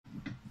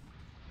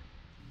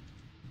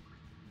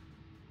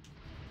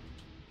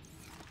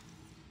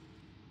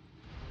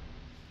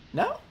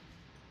No?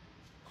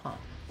 Huh.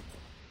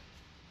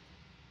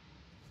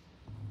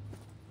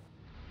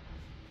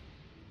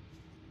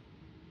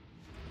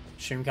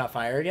 Stream caught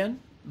fire again?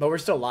 But we're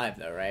still live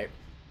though, right?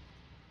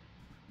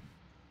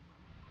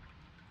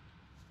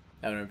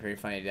 That would have been pretty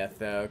funny death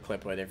though.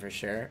 Clip with it for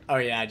sure. Oh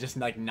yeah, just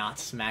like not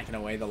smacking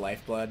away the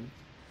lifeblood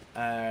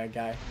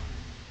guy.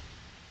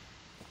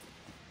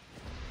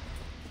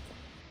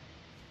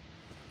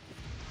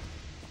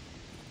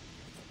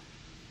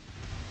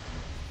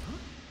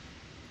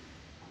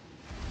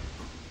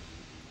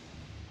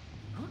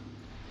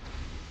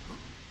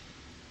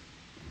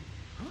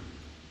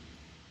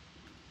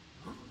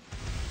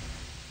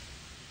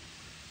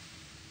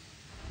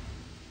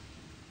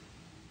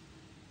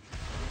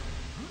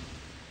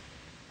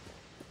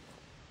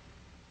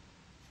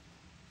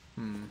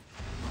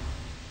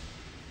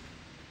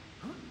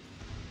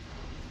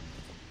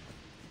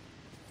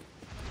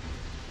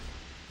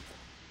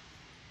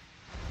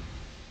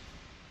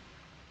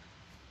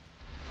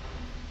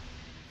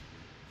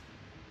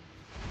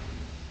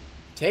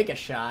 Take a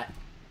shot.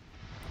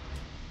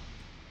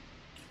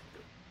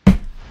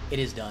 It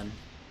is done.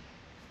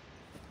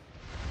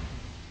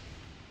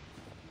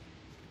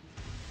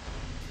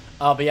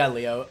 Oh, but yeah,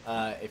 Leo,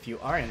 if you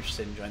are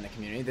interested in joining the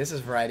community, this is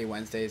Variety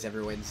Wednesdays,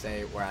 every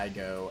Wednesday, where I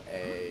go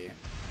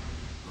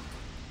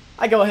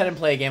ahead and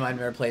play a game I've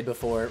never played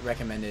before,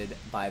 recommended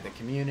by the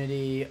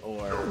community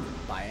or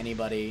by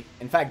anybody.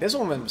 In fact, this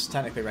one was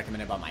technically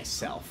recommended by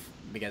myself,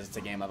 because it's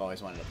a game I've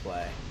always wanted to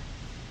play.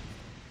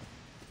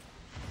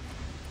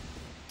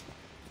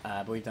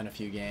 But we've done a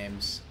few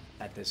games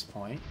at this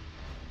point.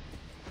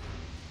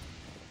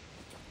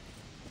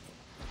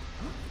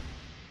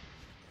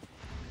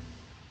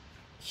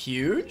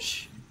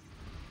 Huge?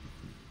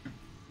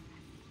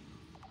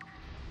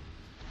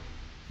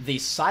 The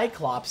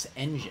Cyclops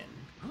engine.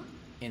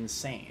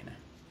 Insane.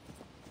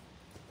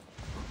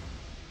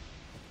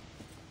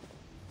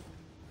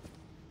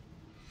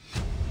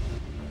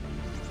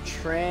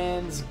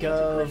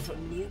 Transgov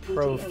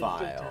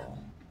profile.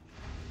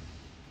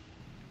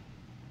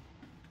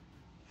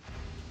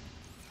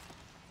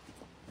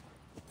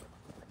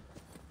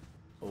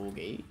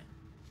 Okay.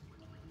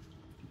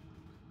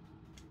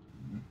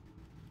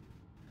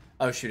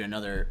 Oh shoot,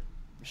 another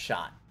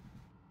shot.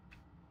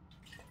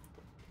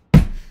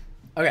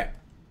 Okay.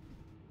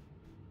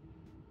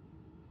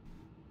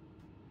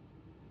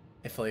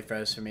 It fully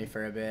froze for me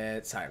for a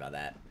bit. Sorry about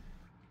that.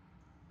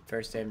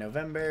 First day of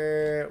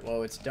November.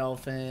 Whoa, it's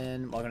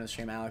Dolphin. Welcome to the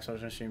stream, Alex.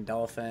 Welcome to the stream,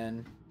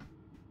 Dolphin.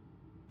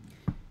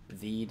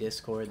 The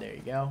Discord. There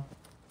you go.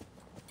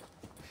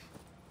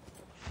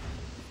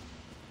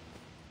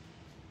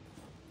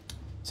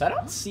 So I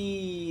don't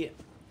see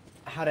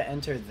how to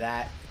enter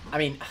that. I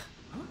mean,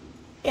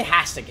 it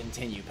has to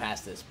continue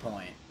past this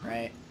point,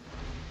 right?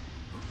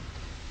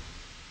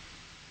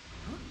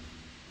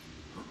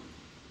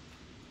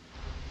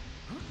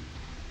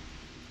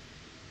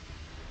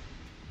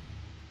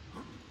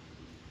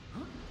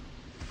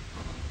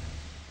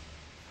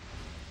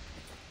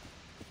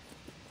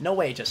 No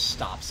way it just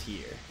stops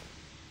here.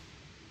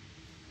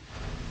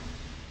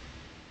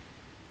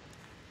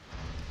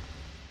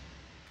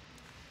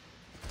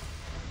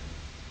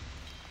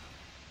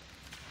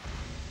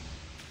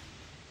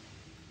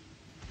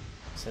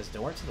 It says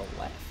door to the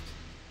left.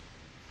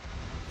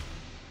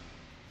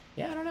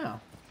 Yeah, I don't know.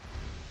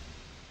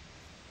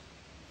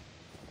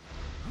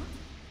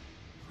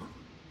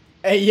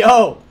 Hey,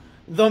 yo!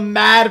 The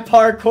mad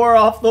parkour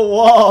off the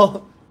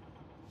wall!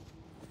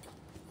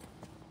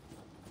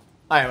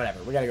 Alright,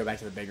 whatever. We gotta go back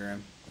to the big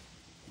room.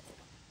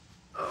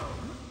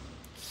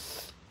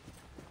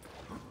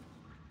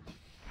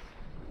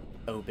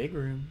 Oh, big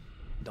room.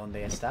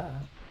 ¿Dónde está?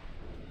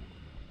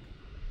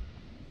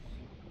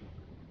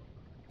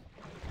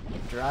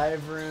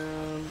 Drive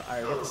room.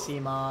 Alright, we got the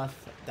Seamoth.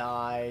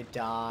 Die,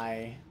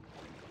 die.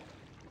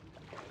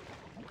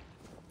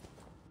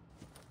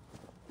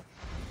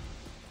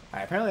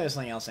 Alright, apparently there's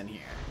something else in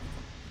here.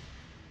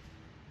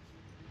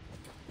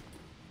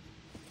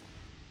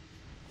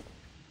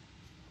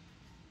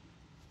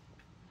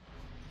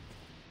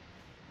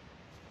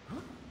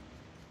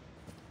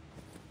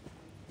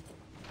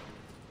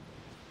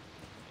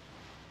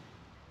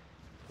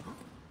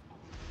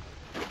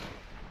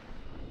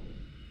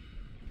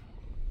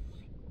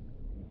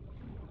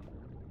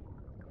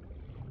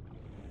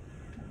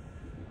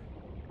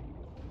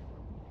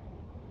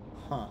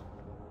 Huh.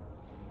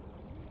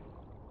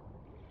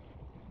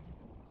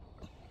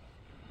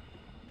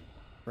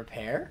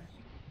 Repair?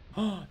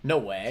 No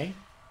way.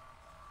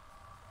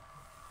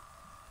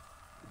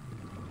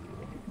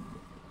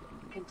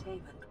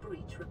 Containment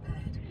breach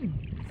repaired.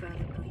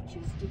 Further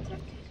breaches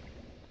detected.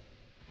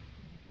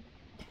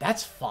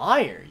 That's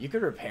fire. You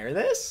could repair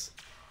this?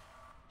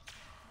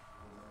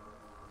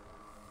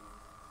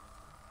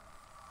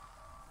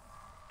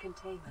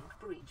 Containment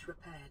breach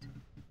repaired.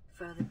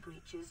 Further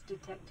breaches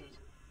detected.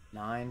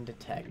 9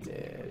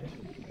 detected.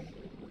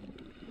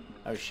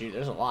 Oh shoot,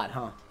 there's a lot,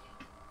 huh?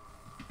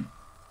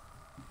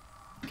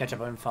 Catch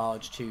up on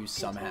Foliage 2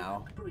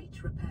 somehow.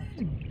 Breach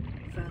repaired.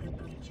 Further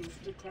breaches breaches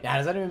detected. Yeah,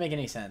 does that even make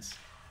any sense?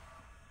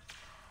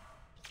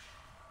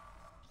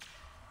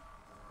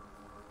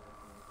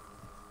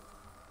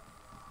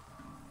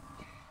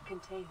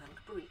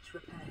 Containment breach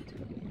repaired.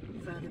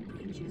 Further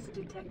breaches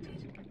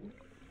detected.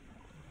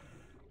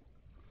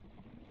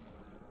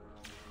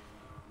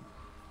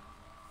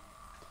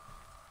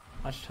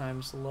 Watch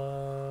time's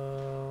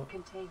low.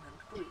 Containment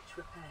breach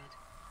repaired.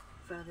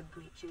 Further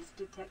breaches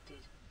detected.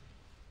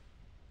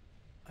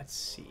 Let's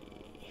see.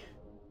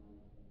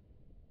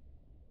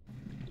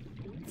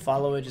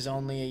 Followage is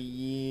only a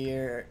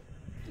year.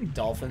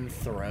 Dolphin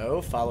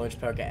throw. Followage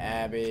poke at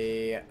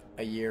Abby.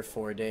 A year,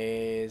 4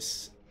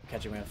 days.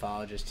 Catching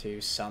Mythologist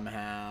 2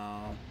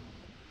 somehow.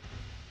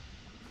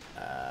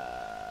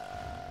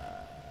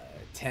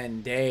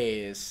 10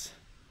 days.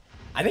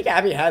 I think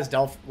Abby has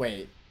Dolphin.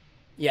 Wait.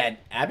 Yeah,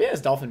 Abby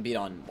has Dolphin beat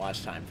on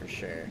watch time for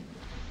sure.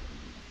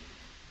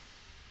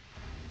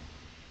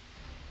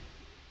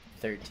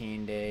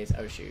 13 days.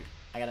 Oh shoot.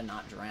 I gotta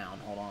not drown.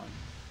 Hold on.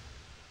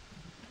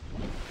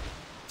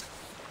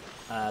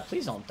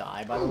 Please don't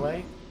die, by the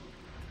way.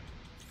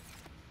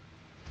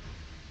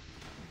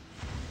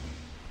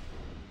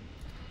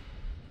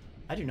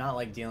 I do not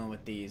like dealing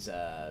with these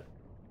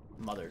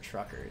mother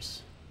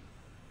truckers.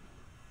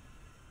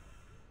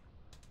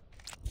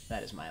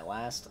 That is my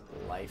last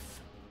life.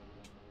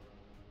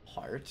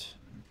 Heart.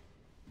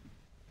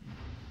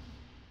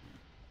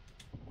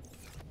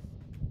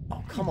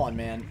 Oh, come on,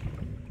 man.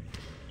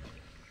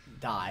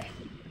 Die.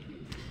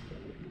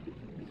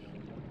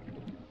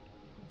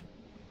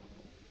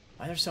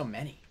 Why are there so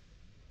many?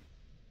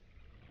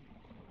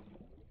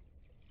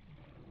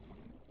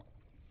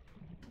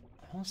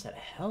 I'm almost out of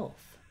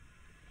health.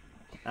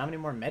 How many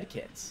more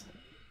medkits?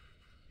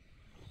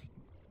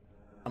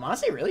 I'm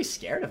honestly really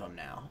scared of them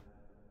now.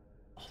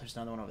 Oh, there's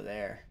another one over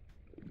there.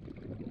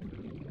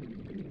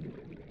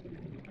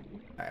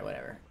 Alright,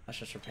 whatever. Let's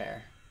just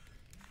repair.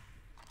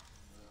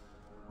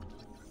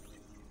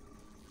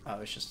 Oh,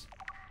 it's just...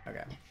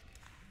 Okay.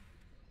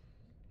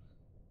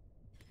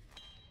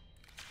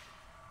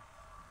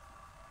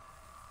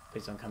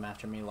 Please don't come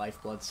after me,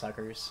 lifeblood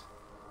suckers.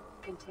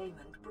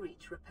 Containment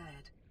breach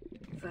repaired.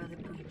 Further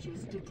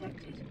breaches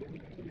detected.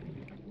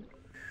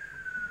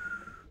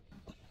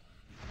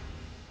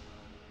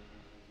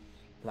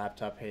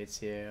 Laptop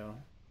hates you.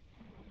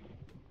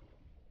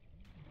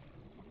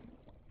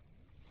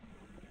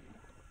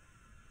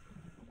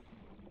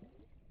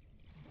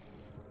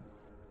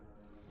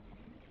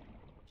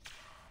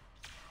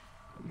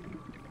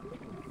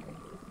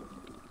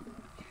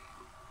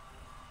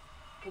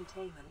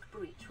 Containment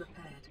breach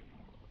repaired.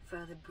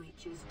 Further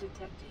breaches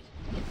detected.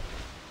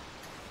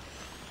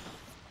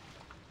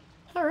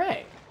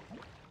 Alright.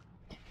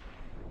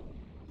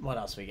 What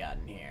else we got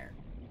in here?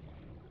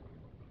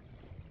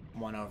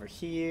 One over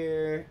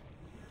here.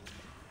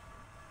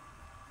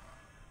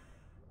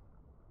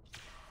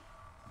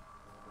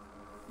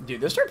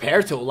 Dude, this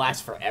repair tool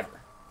lasts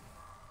forever.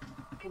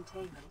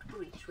 Containment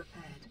breach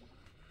repaired.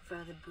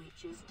 Further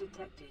breaches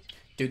detected.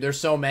 Dude, there's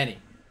so many.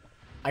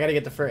 I gotta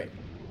get the frig.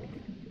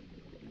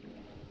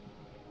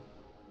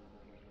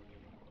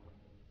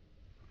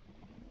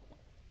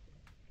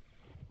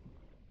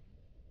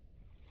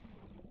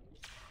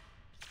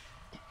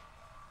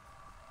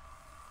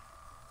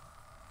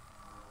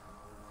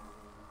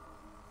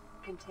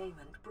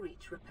 Containment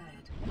breach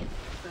repaired.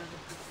 Further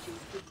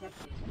breaches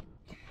detected.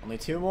 Only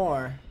 2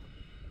 more.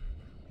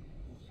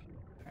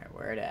 Alright,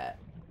 where it at?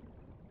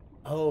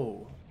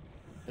 Oh,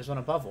 there's one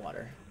above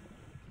water.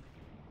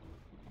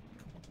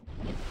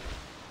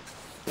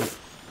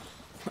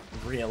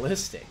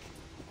 Realistic.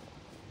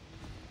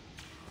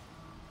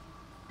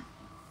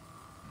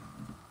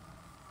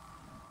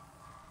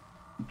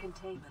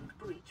 Containment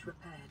breach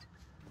repaired.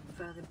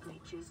 Further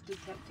breaches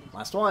detected.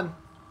 Last one.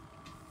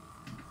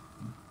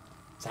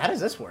 So how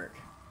does this work?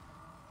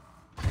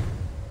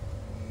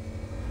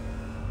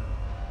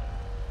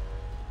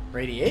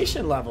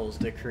 Radiation levels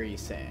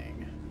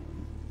decreasing.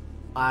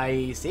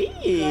 I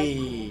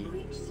see.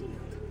 Breach sealed.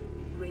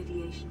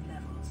 Radiation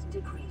levels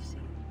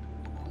decreasing.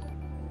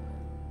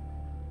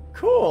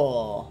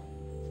 Cool.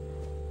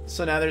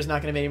 So now there's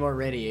not going to be any more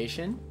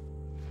radiation?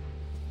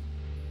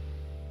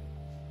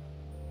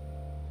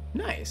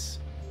 Nice.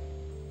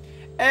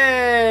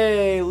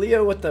 Hey,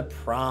 Leo with the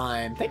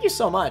Prime. Thank you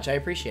so much. I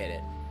appreciate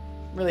it.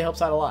 Really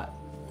helps out a lot.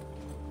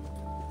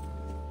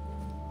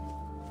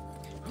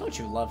 Don't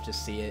you love to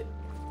see it?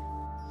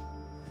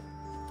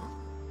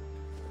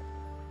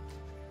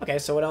 Okay,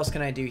 so what else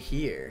can I do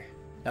here?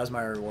 That was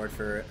my reward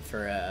for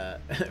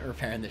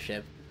repairing the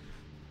ship.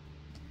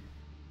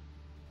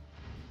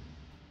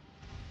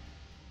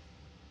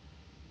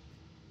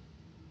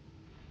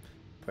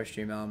 Poor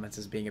Stream Elements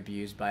is being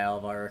abused by all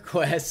of our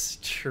requests.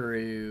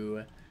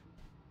 True.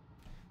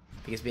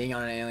 Because being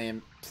on an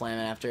alien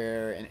planet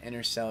after an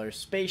interstellar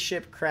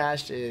spaceship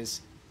crashed is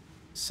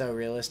so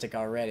realistic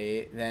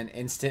already, then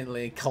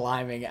instantly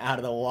climbing out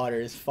of the water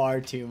is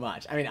far too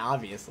much. I mean,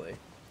 obviously.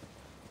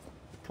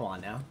 Come on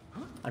now.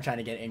 I'm trying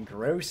to get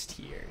engrossed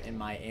here in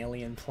my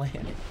alien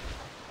planet.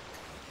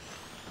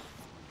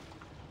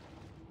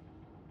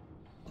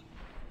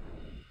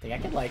 think I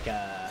could, like,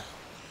 I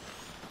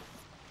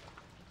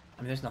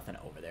mean, there's nothing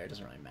over there. It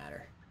doesn't really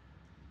matter.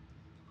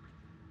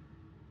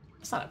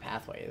 It's not a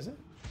pathway, is it?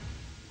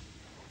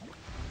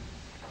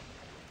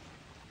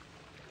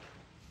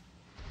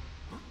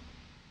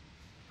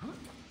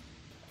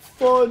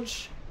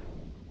 Fudge!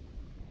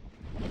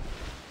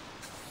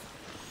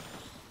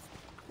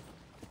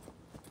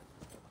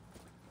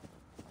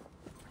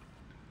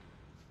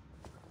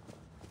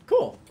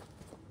 Cool.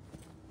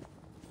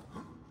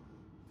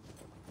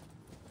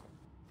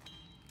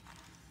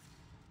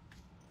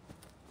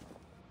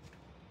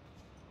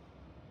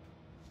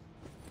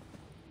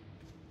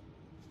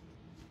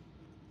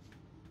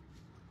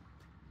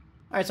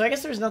 Alright, so I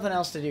guess there's nothing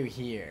else to do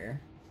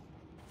here.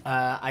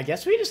 I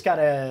guess we just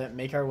gotta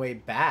make our way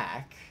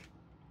back.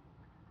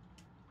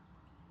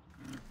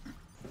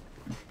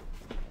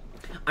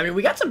 I mean,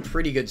 we got some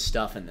pretty good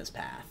stuff in this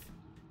path.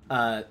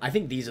 I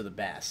think these are the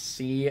best.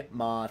 Sea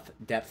Moth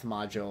Depth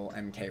Module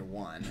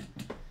MK1.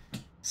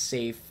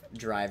 Safe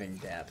Driving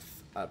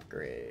Depth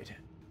Upgrade.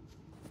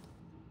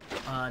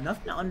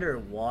 Nothing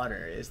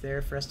underwater. Is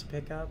there for us to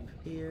pick up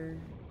here?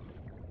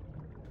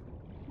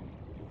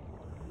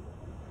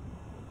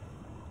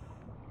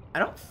 I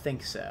don't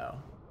think so.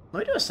 Let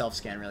me do a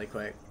self-scan really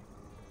quick.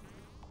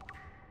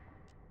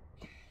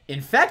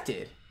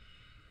 Infected?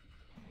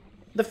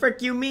 The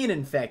frick you mean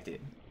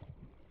infected?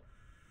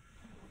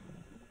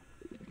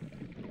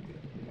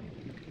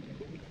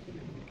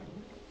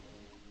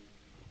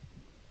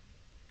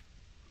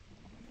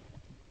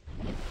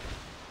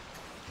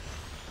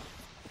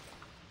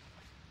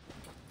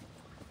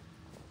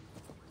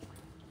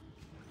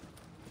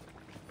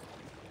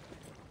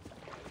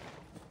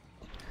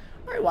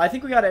 Alright, well I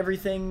think we got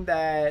everything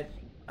that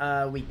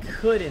we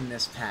could in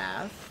this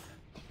path.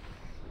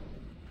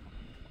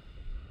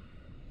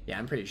 Yeah,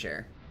 I'm pretty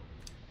sure.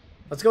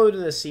 Let's go to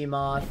the Sea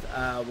Moth.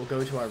 We'll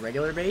go to our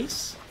regular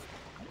base.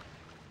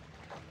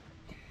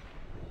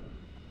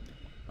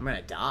 I'm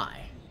gonna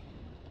die.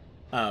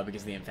 Oh,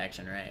 because of the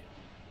infection, right?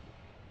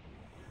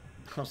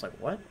 I was like,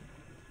 what?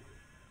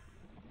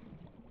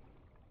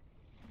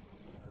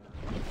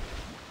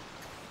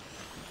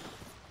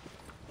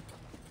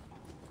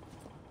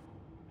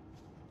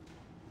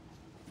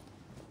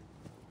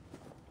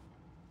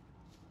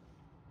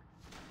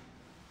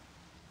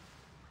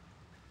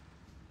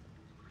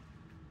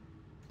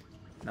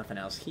 Nothing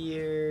else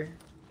here.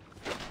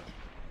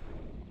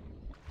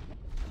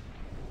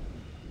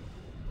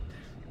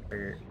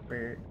 Burr,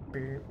 burr,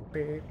 burr,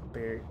 burr,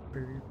 burr,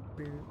 burr,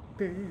 burr,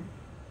 burr.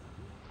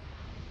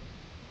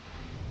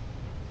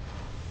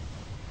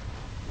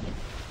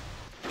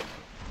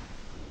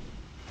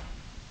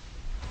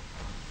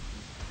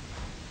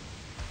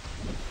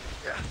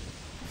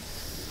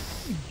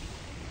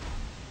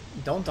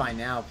 Don't die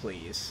now,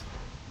 please.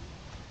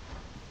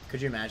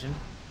 Could you imagine?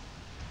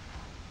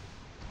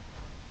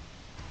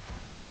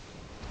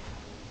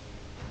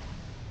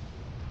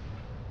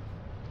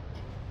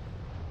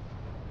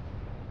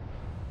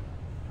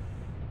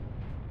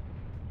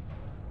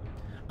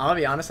 I'm gonna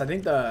be honest, I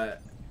think the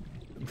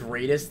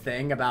greatest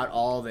thing about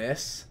all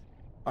this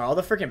are all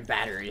the freaking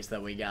batteries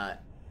that we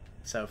got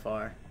so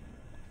far.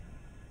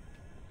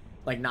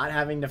 Like, not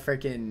having to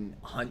freaking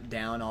hunt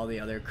down all the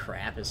other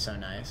crap is so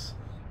nice.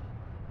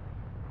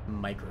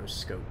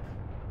 Microscope.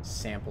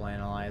 Sample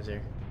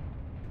analyzer.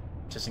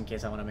 Just in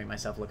case I want to make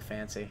myself look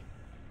fancy.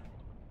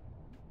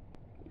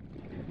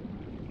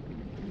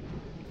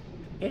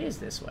 It is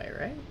this way,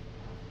 right?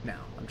 No,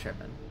 I'm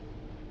tripping.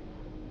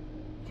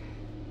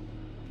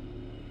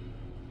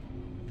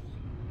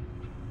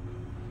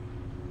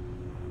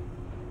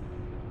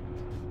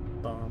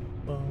 Bum,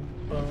 bum,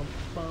 bum,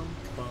 bum,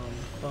 bum,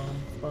 bum,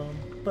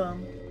 bum,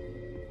 bum.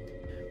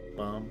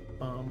 Bum,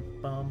 bum,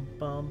 bum,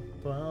 bum,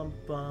 bum,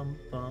 bum,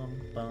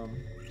 bum, bum.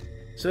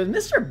 So is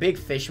Mr. Big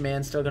Fish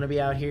Man still gonna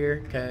be out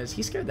here? Because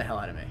he scared the hell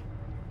out of me.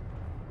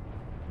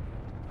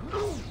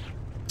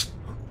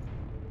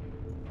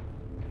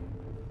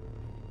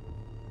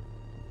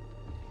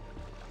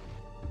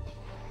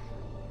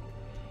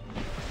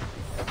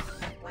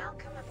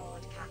 Welcome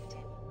aboard, Captain.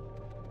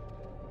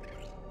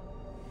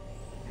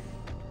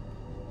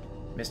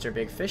 Mr.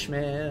 Big Fish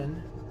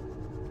Man.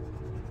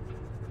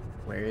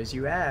 Where is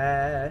you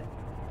at?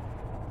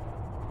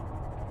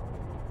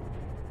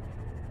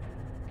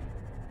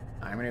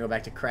 I'm gonna go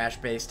back to Crash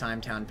Base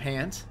Timetown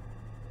Pant.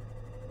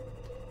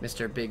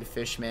 Mr. Big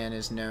Fish Man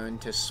is known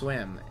to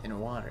swim in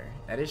water.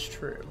 That is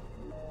true.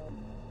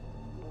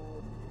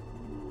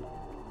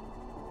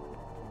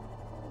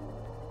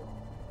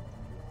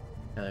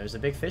 No, there's a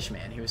big fish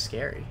man. He was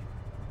scary.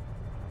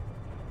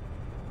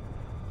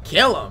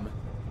 Kill him?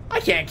 I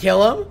can't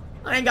kill him.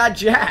 I ain't got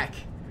jack.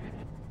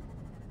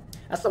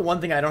 That's the one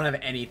thing I don't have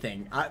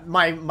anything.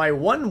 My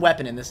one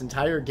weapon in this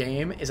entire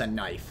game is a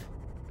knife.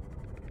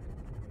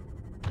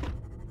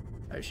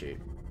 Oh, shoot.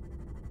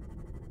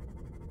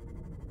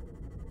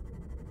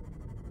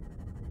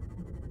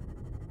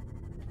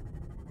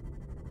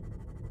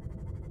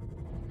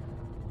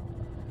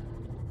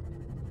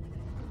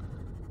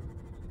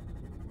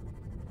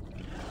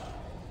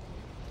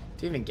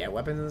 Do you even get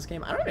weapons in this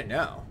game? I don't even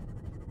know.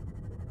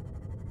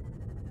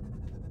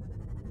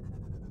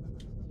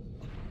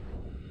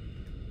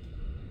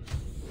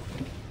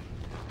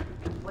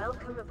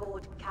 Welcome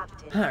aboard,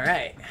 Captain. All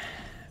right.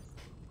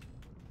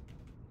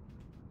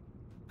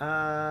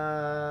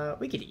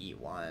 We could eat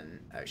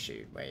one. Oh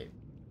shoot, wait.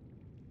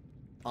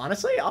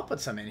 Honestly, I'll put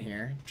some in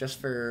here just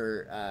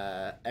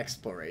for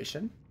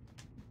exploration.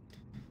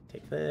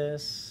 Take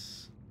this.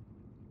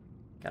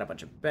 Got a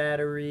bunch of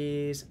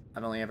batteries.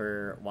 I've only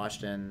ever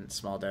watched in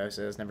small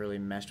doses, never really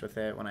meshed with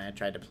it when I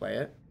tried to play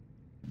it.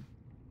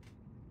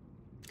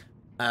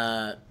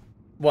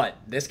 What?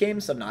 This game,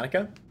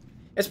 Subnautica?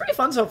 It's pretty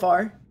fun so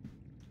far.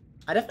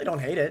 I definitely don't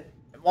hate it.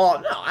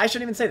 Well, no, I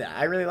shouldn't even say that.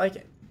 I really like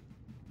it.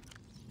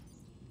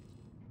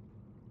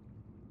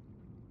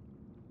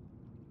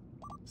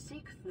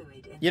 Seek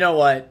fluid in You know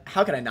what?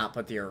 How could I not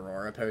put the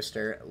Aurora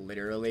poster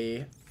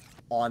literally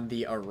on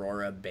the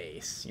Aurora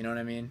base? You know what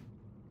I mean?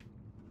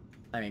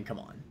 I mean, come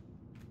on.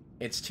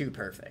 It's too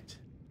perfect.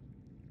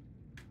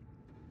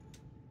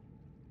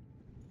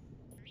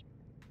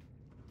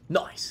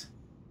 Nice.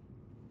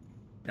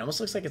 It almost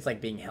looks like it's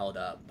like being held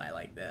up by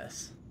like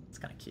this. It's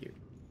kind of cute.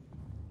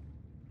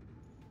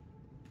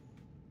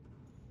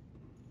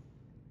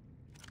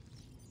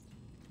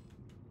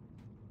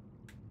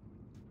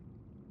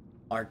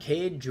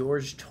 Arcade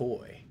George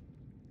toy.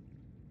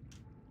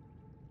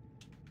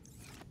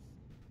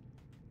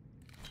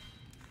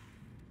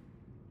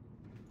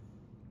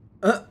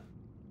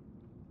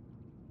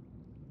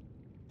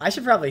 I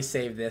should probably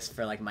save this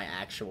for like my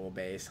actual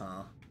base,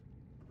 huh?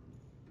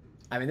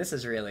 I mean, this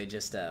is really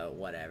just a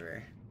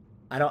whatever.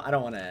 I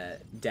don't want to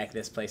deck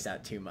this place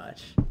out too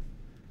much.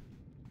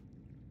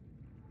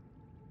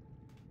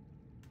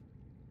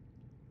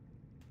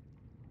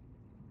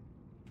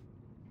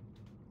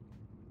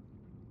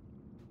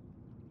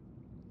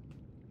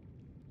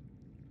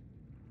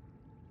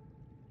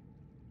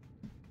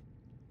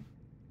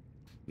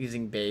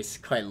 Using base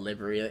quite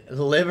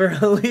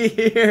liberally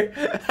here.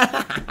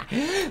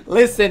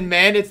 Listen,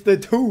 man, it's the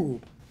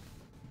tube.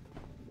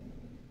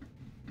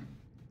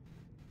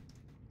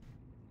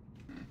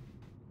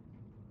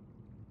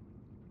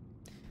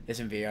 This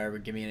in VR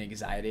would give me an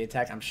anxiety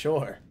attack, I'm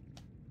sure.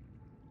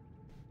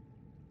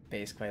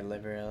 Base quite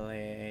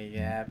liberally,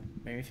 yeah.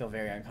 Made me feel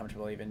very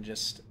uncomfortable even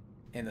just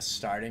in the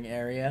starting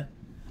area.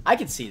 I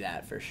could see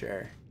that for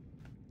sure.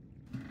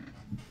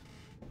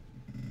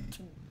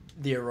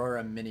 The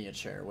Aurora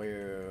miniature.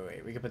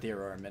 Wait. We could put the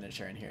Aurora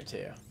miniature in here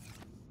too.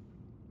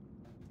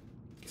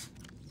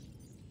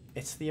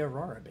 It's the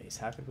Aurora base.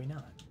 How could we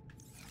not?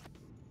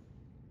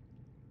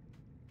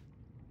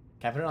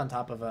 Can I put it on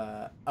top of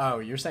a... Oh,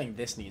 you're saying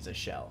this needs a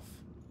shelf.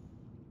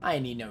 I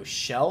need no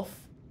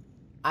shelf.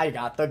 I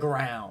got the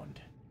ground.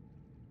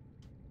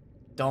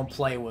 Don't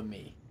play with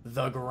me.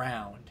 The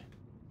ground.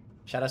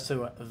 Shout out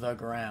to the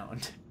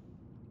ground.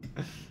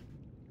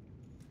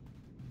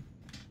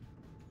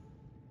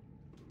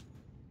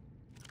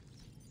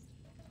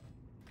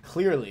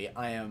 Clearly,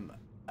 I am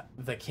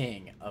the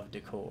king of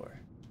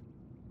decor.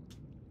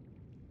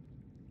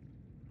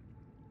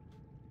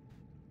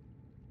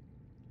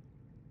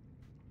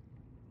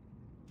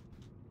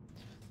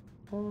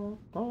 I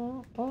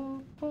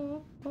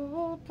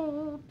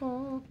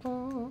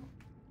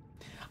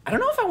don't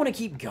know if I want to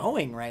keep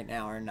going right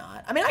now or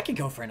not. I mean, I could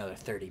go for another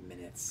 30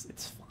 minutes.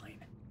 It's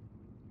fine.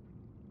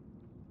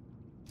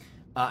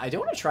 I do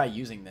want to try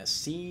using this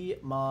Sea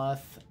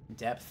Moth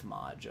Depth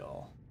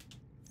Module.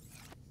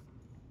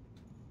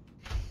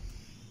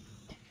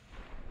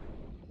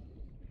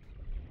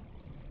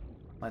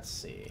 Let's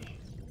see.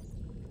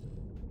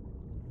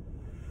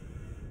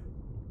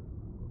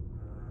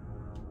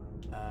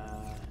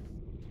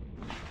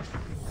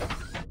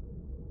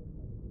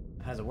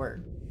 How does it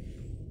work?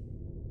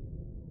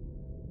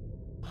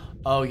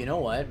 Oh, you know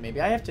what?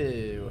 Maybe I have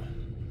to...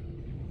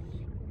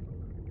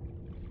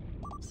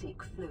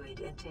 seek fluid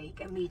intake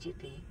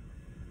immediately.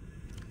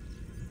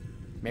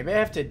 Maybe I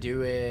have to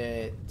do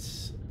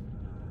it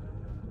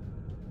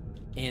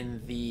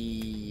in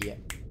the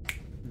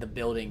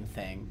building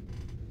thing.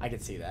 I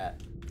could see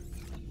that.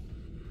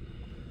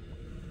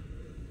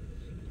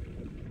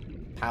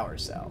 Power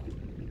cell.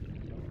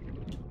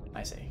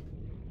 I see.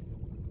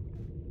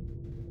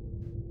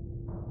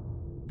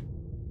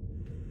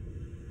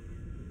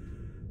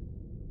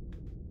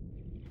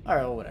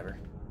 Alright, well, whatever.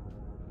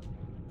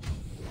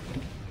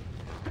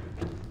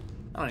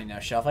 I don't need no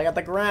shelf. I got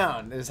the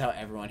ground. This is how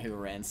everyone who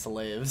rents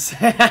lives.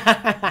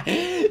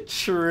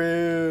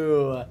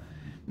 True.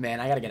 Man,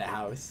 I gotta get a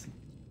house.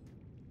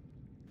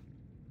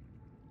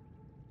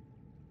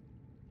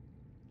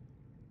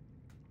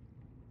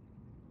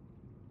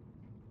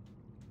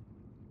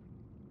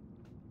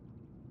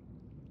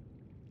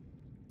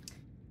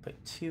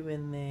 Put 2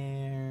 in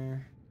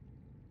there.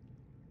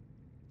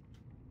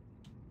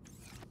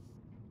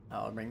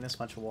 I'll bring this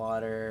much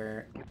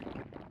water.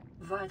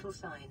 Vital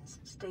signs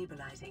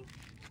stabilizing.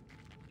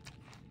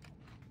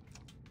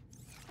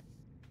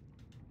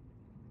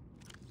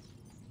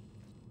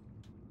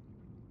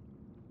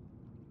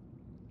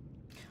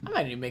 I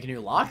might need to make a new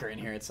locker in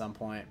here at some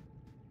point.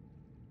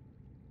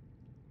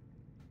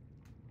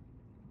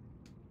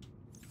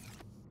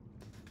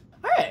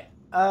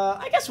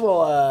 I guess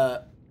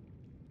we'll,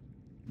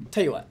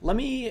 tell you what. Let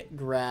me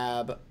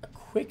grab a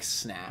quick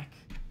snack,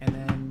 and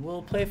then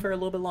we'll play for a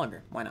little bit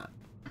longer. Why not?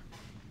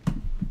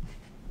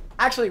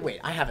 Actually, wait.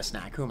 I have a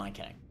snack. Who am I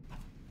kidding?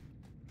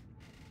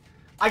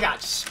 I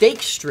got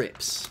steak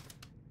strips.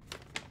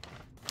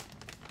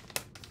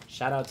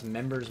 Shout out to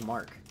members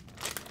Mark.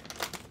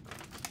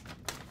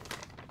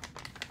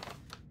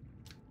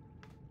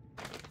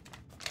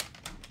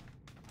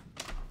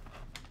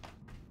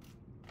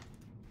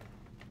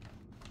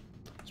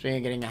 Speaking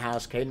of getting a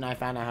house, Kate and I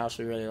found a house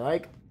we really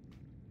like.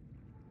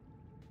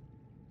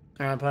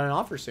 And I'm putting an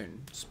offer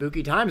soon.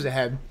 Spooky times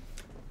ahead.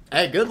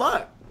 Hey, good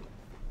luck.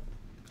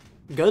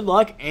 Good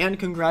luck and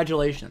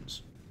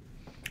congratulations.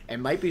 It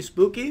might be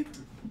spooky,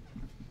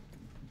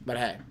 but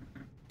hey.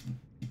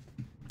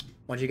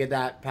 Once you get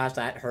that past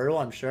that hurdle,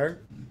 I'm sure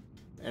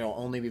it'll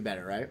only be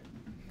better, right?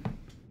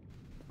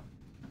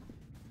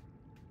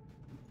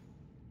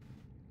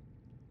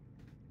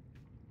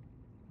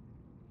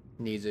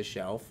 Needs a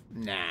shelf?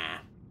 Nah.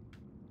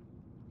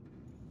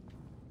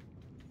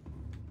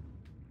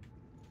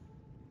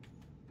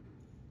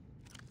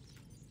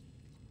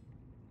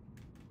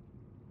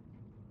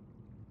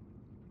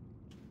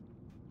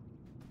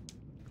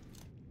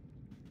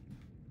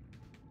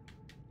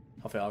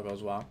 Hopefully all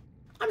goes well.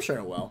 I'm sure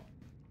it will.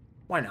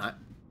 Why not?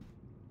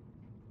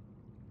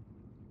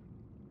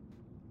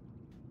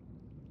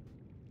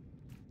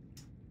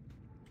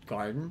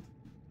 Garden?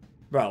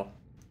 Bro,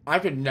 I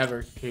could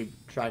never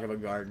keep track of a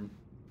garden.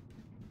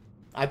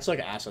 I'd suck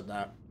ass at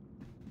that.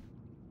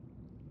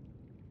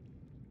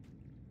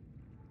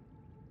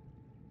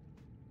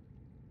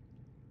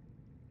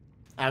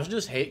 I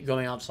just hate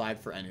going outside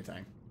for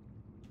anything.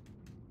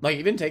 Like,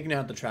 even taking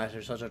out the trash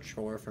is such a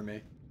chore for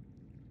me.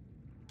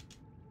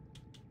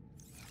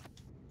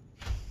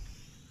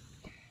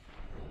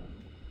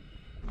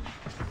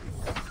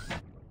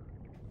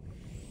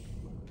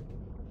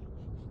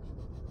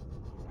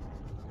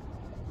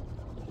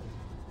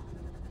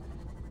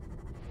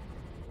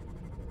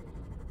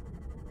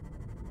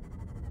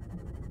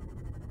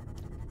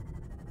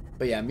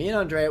 But yeah, me and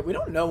Andrea, we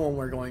don't know when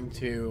we're going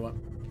to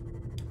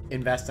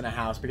invest in a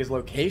house because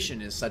location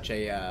is such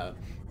a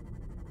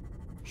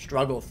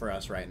struggle for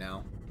us right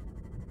now.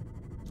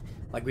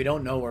 Like, we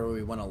don't know where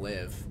we want to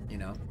live, you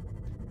know?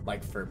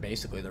 Like, for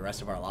basically the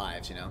rest of our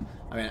lives, you know?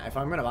 I mean, if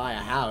I'm going to buy a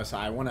house,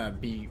 I want to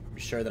be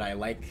sure that I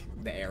like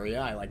the area,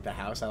 I like the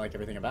house, I like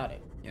everything about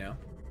it, you know?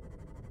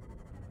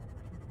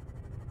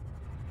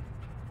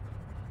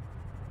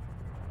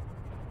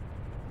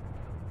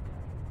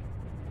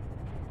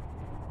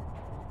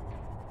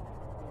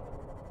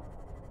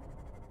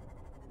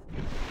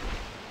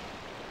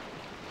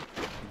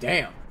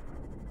 Damn.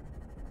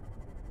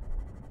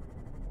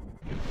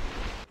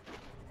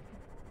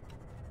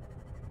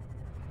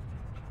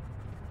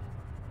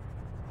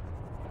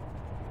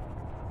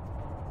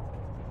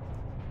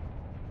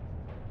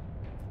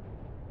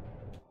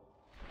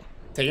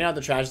 Taking out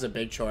the trash is a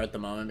big chore at the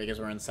moment because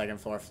we're in second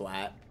floor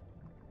flat.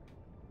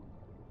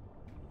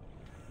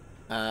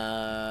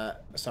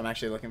 So I'm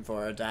actually looking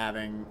forward to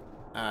having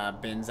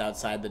bins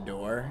outside the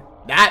door.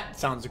 That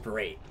sounds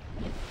great.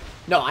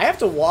 No, I have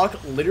to walk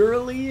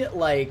literally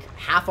like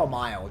half a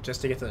mile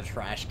just to get to the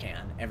trash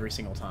can every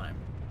single time.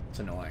 It's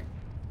annoying.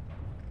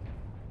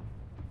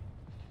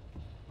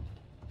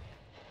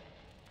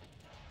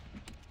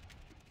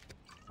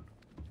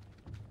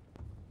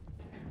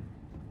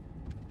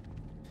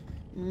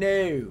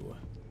 No.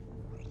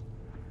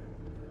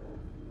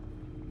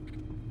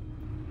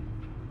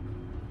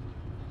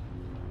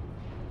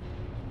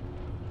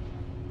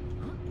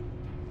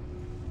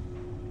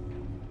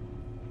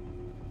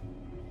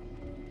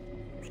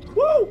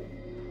 Woo!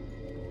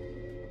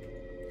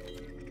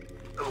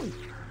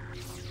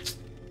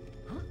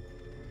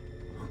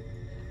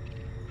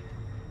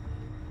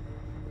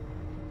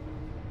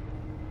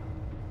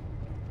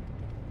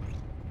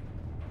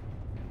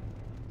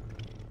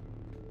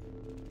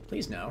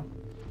 Please no.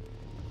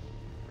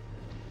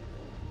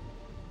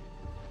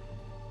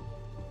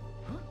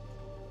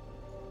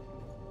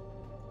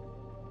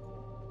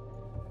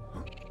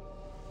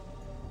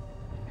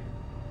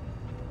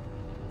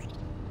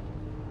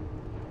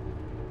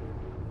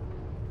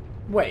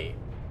 Wait.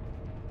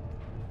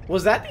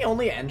 Was that the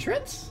only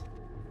entrance?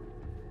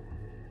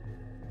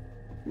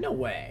 No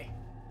way.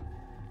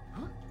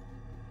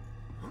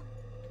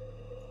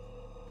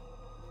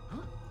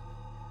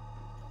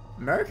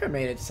 America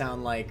made it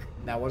sound like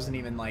that wasn't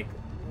even like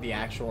the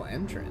actual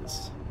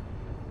entrance.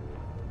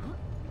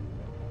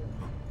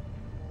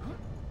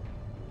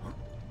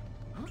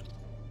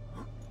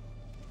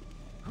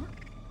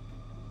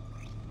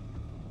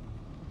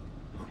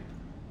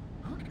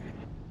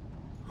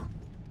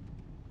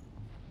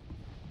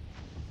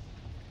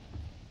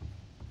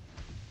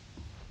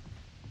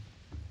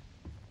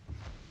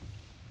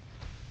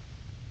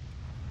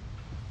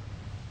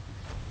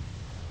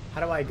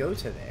 How do I go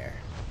to there?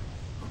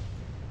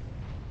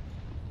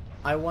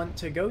 I want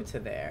to go to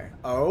there.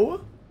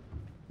 Oh?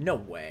 No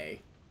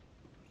way.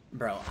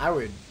 Bro, I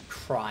would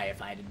cry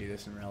if I had to do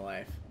this in real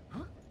life.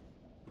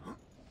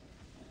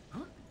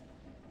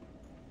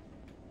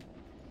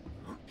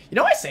 You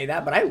know, I say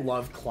that, but I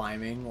love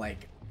climbing,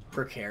 like,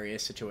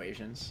 precarious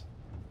situations.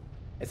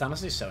 It's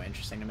honestly so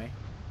interesting to me.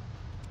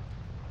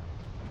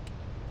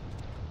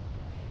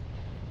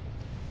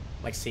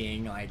 Like,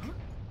 seeing, like,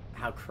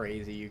 how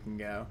crazy you can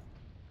go.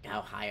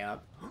 How high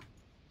up.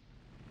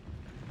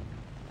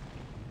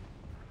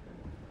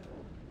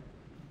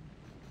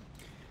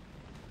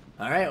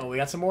 Alright, well, we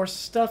got some more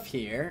stuff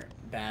here.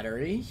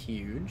 Battery,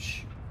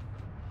 huge.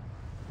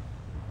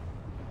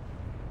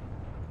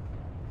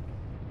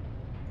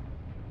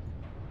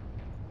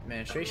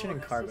 Administration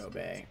and cargo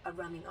bay. Are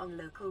running on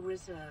local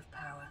reserve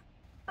power,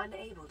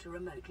 unable to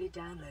remotely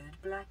download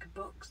black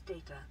box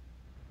data.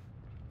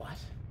 What?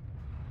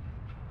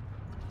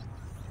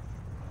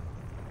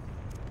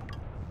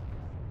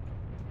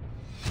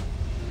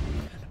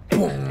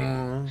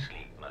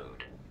 Sleep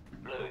mode.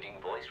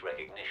 Loading voice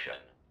recognition.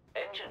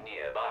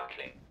 Engineer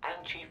Barclay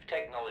and Chief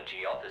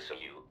Technology Officer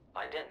you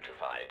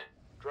identified.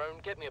 Drone,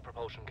 get me a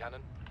propulsion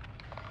cannon.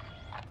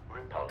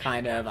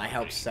 Kind of. I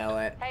helped sell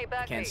it. Hey,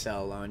 Berkeley. Can't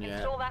sell alone yet.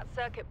 Install that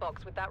circuit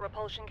box with that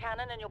repulsion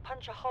cannon and you'll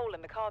punch a hole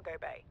in the cargo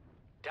bay.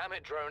 Damn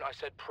it, Drone, I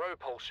said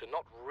propulsion,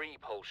 not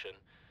repulsion.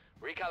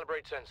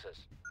 Recalibrate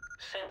sensors.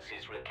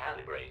 Senses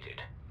recalibrated.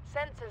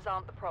 Sensors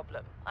aren't the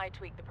problem. I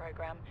tweak the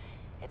program.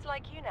 It's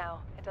like you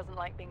now. It doesn't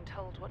like being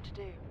told what to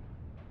do.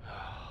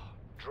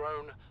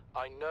 Drone,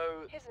 I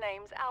know... His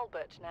name's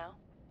Albert now.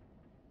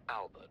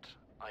 Albert,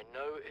 I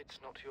know it's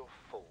not your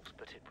fault,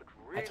 but it would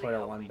really I told a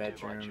help me do my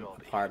one-bedroom job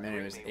if you apartment. It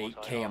bring was me what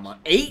I 8K a asked.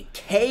 month.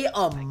 8K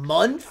a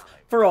month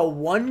for a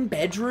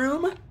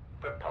one-bedroom?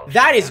 Propulsion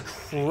That is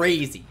activated.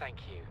 crazy. Thank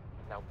you.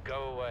 Now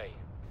go away.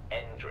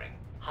 Entering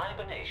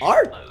hibernation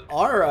Our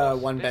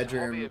mode.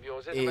 one-bedroom hobby of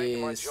yours isn't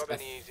making my is job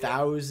any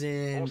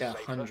easier.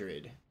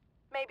 1,100.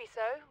 Maybe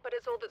so, but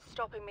it's all that's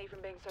stopping me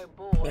from being so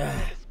bored I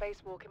take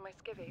a spacewalk in my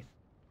skivvies.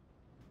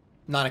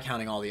 Not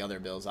accounting all the other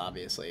bills,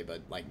 obviously,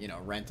 but, like, you know,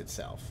 rent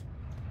itself.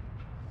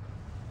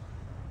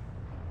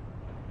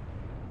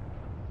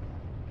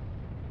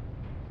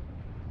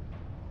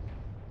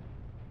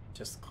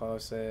 Just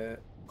close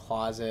it.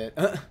 Closet.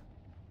 I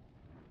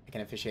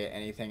can officiate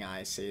anything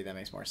I see. That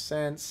makes more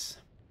sense.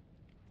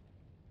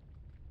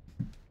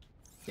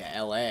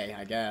 Yeah, LA,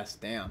 I guess.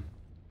 Damn.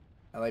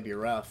 LA be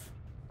rough.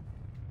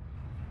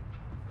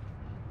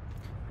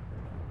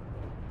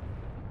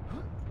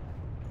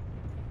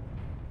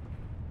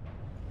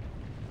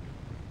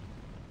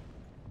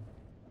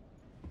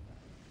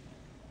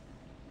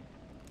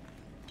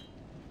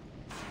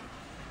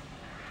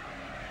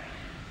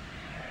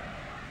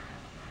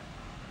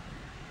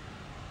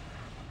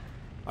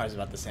 Ours is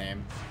about the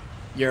same.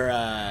 Your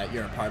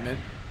apartment,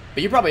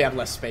 but you probably have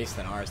less space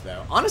than ours,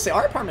 though. Honestly,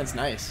 our apartment's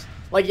nice.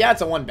 Like, yeah,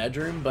 it's a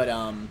one-bedroom, but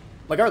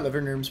like our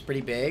living room's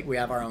pretty big. We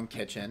have our own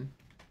kitchen.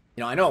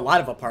 You know, I know a lot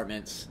of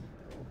apartments,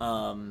 they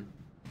don't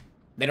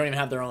even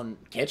have their own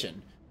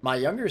kitchen. My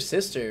younger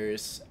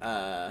sister's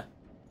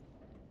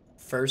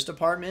first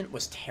apartment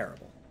was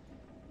terrible.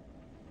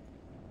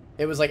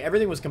 It was like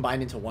everything was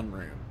combined into one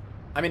room.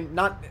 I mean,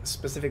 not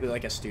specifically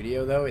like a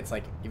studio, though. It's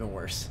like even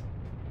worse.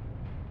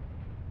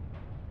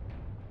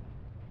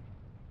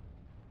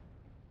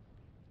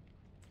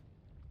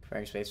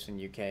 Comparing space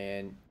between UK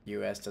and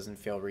US doesn't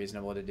feel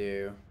reasonable to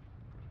do.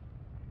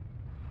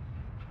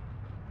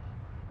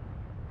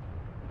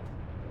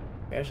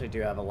 We actually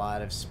do have a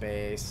lot of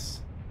space.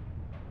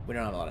 We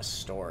don't have a lot of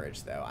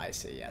storage, though. I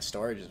see. Yeah,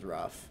 storage is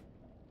rough.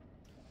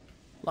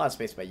 A lot of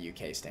space by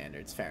UK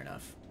standards. Fair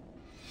enough.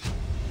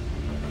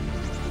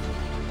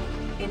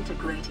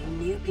 Integrating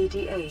new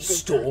PDA data.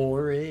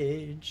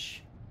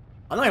 Storage.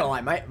 I'm not gonna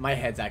lie, my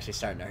head's actually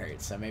starting to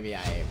hurt, so maybe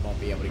I won't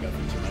be able to go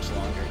through too much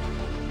longer.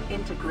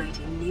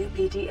 Integrating new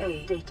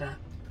PDA data.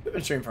 We've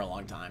been streaming for a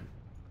long time.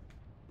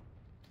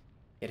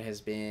 It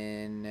has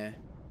been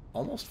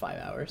almost 5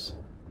 hours.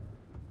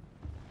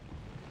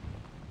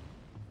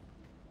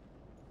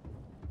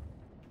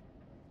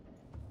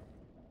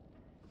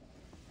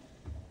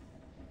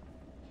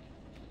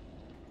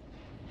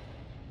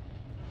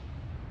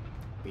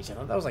 Beach, I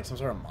thought that was like some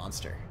sort of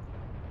monster.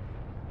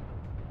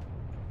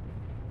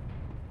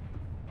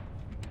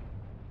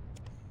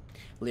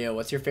 Leo,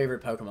 what's your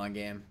favorite Pokemon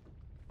game?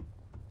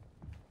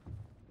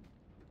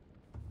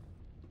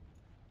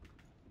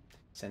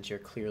 Since you're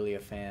clearly a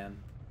fan.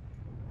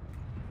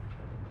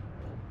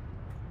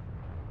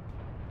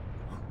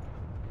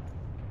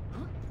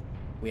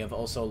 We have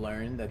also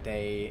learned that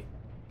they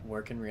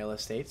work in real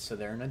estate, so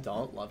they're an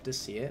adult. Love to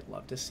see it.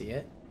 Love to see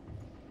it.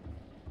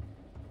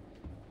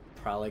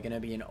 Probably gonna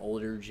be an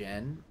older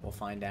gen. We'll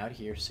find out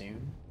here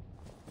soon.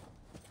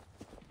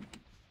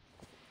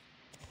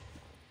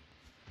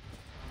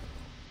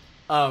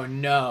 Oh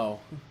no.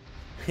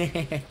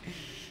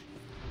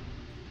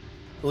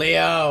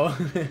 Leo.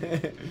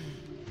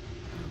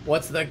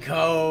 What's the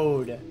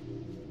code?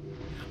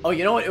 Oh,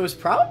 you know what? It was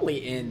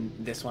probably in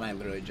this one I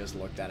literally just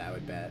looked at, I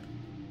would bet.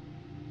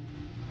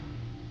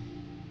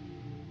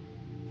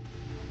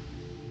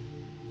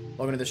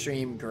 Welcome to the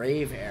stream,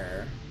 Grave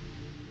Error.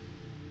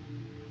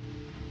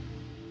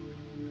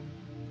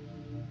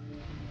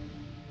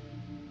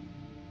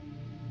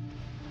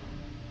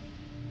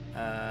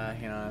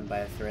 Hang on, by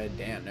a thread.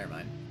 Damn, never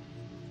mind.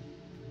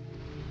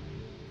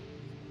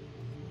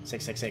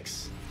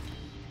 666.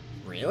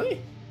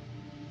 Really?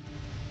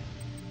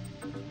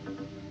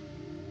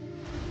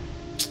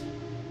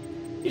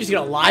 You just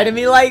gonna lie to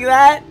me like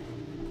that?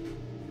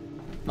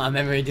 My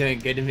memory doing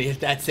good to me if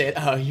that's it.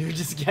 Oh, you were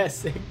just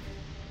guessing.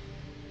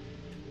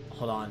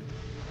 Hold on.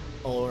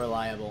 All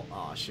reliable.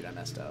 Oh, shoot, I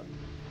messed up.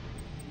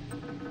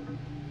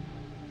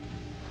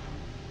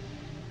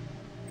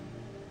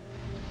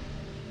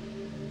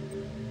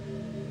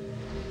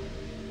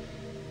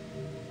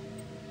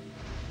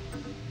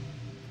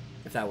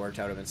 If that worked,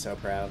 I would have been so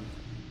proud.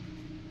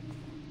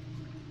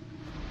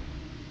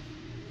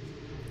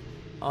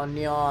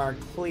 Onyar,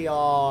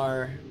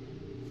 Clear.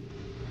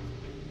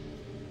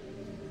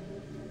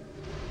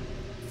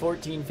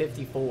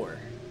 1454.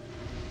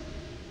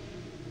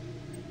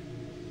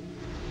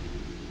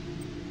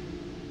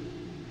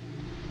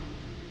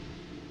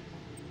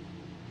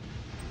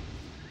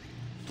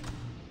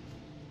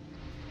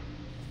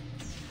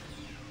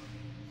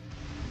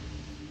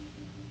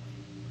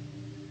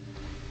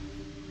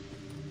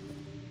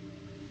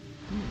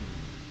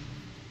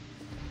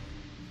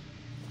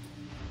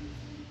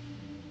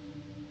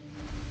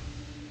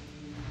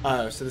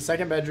 Oh, so the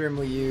second bedroom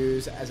we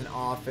use as an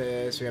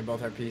office. We have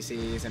both our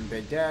PCs and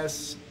big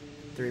desks.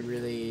 3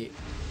 really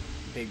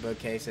big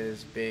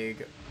bookcases,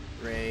 big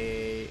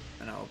array,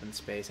 and an open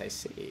space. I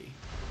see.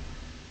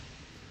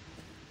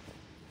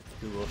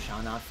 Google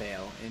shall not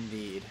fail,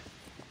 indeed.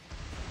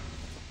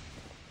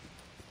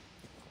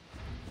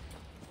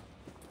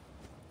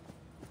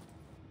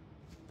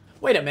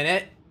 Wait a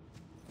minute.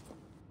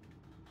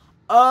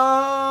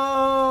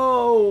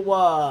 Oh,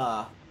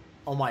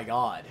 oh my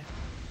god.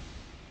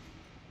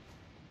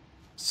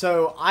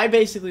 So I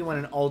basically want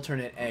an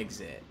alternate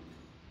exit.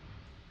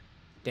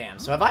 Damn,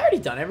 so have I already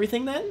done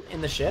everything then in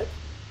the ship?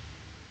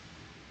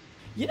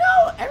 You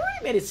know,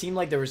 everybody made it seem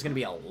like there was going to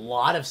be a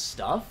lot of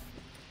stuff.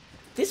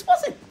 This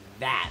wasn't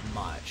that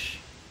much.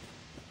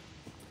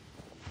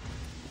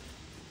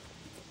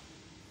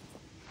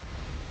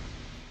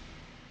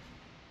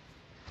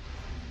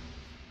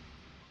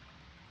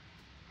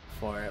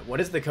 For it. What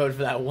is the code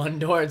for that one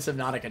door in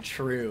Subnautica?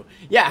 True.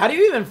 Yeah, how do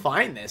you even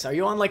find this? Are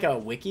you on like a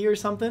wiki or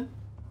something?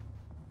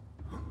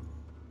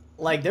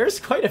 Like, there's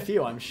quite a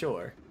few, I'm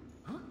sure.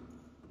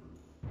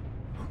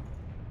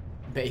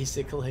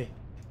 Basically.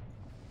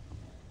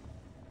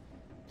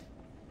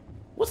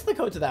 What's the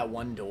code to that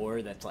one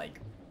door that's, like,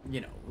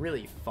 you know,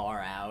 really far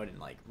out and,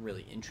 like,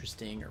 really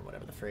interesting or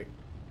whatever the frick?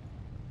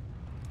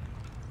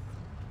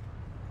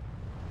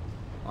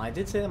 Well, I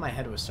did say that my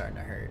head was starting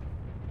to hurt.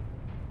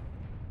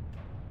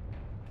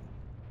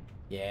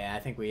 Yeah,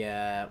 I think we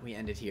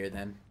ended here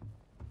then.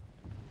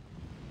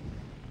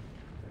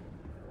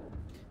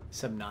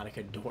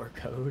 Subnautica door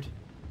code.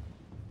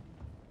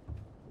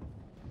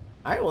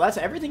 Alright, well that's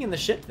everything in the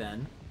ship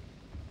then.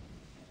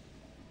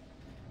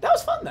 That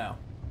was fun though.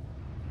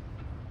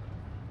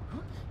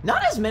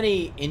 Not as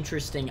many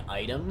interesting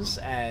items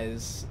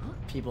as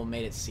people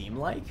made it seem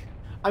like.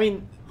 I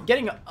mean,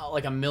 getting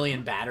like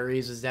 1,000,000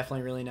 batteries is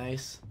definitely really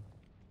nice.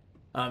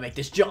 Make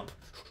this jump.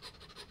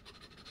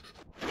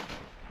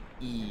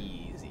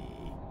 Easy.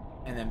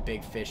 And then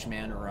Big Fish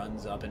Man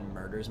runs up and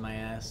murders my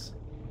ass.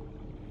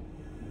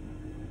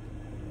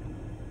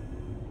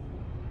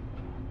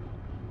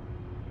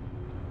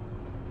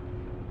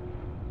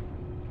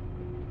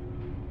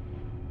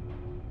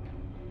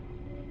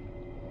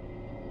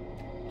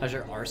 How's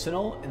your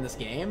arsenal in this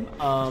game?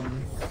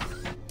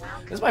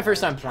 This is my first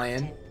time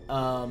playing.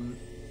 I'm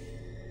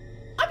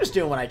just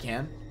doing what I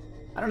can.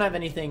 I don't have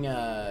anything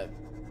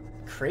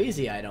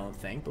crazy, I don't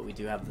think, but we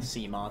do have the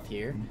sea moth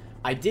here.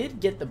 I did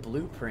get the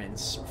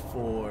blueprints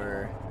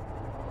for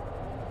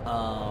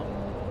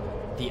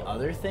the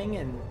other thing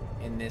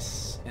in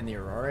the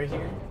Aurora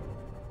here.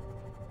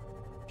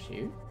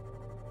 Shoot.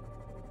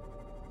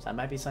 So that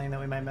might be something that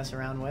we might mess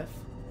around with.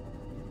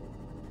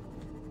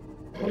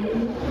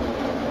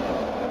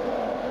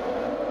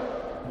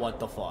 What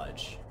the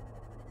fudge?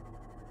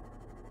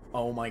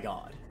 Oh my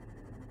god.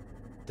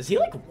 Does he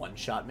like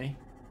one-shot me?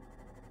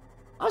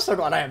 I'm so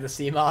glad I have the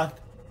sea moth.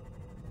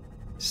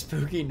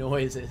 Spooky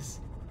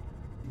noises.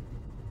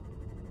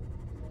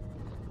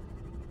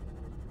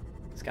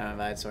 Sky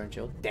Invite, Sword and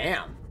Shield.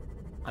 Damn.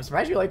 I'm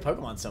surprised you like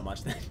Pokemon so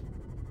much then.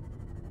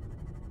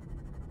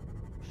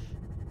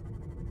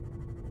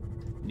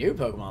 New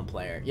Pokemon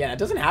player. Yeah, it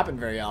doesn't happen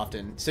very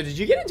often. So did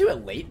you get into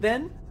it late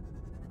then?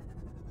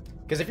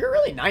 Because if you're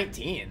really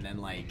 19, then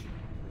like,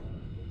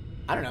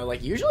 I don't know,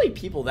 like usually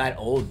people that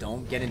old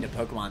don't get into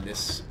Pokemon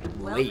this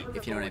late,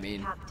 if you know what I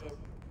mean.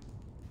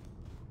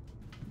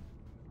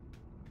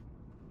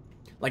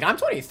 Like I'm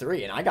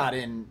 23 and I got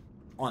in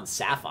on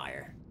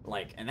Sapphire.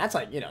 Like, and that's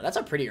like, you know, that's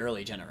a pretty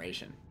early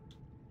generation.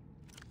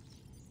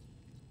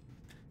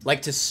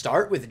 Like to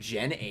start with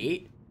Gen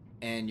 8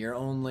 and you're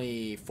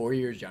only 4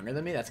 years younger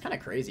than me, that's kind of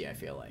crazy, I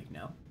feel like,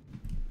 no?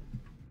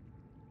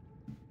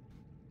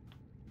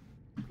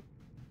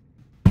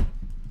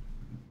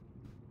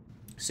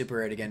 Super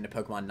rare to get into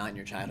Pokemon not in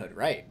your childhood,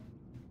 right?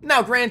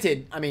 Now,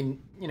 granted, I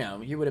mean, you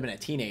know, you would have been a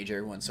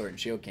teenager when Sword and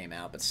Shield came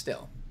out, but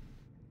still.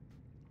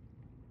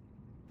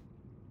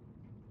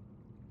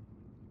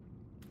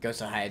 Go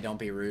so high, don't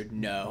be rude.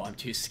 No, I'm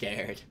too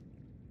scared.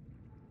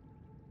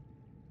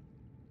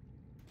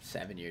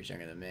 7 years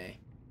younger than me.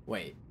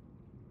 Wait.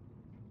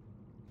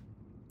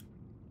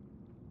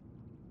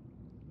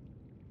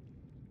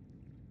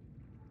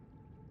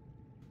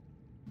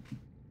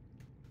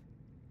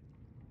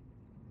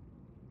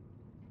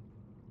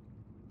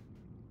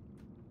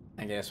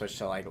 I guess I switched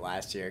to like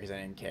last year because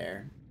I didn't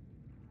care.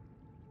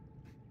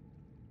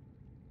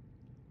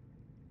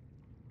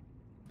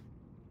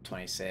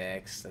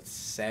 $26. That's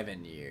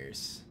 7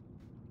 years.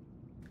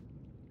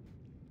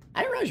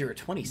 I didn't realize you were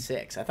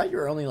 26. I thought you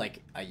were only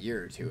like a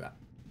year or two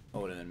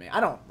older than me. I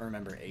don't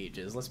remember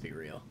ages. Let's be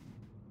real.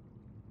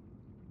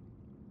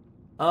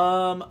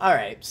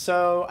 Alright.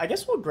 So I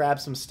guess we'll grab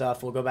some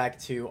stuff. We'll go back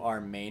to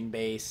our main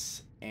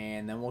base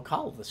and then we'll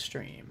call the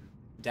stream.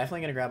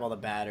 Definitely gonna grab all the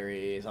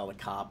batteries, all the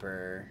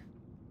copper,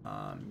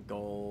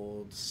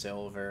 gold,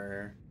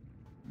 silver.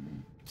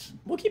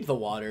 We'll keep the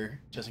water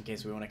just in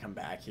case we want to come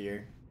back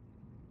here.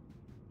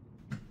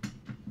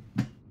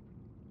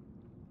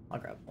 I'll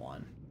grab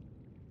one.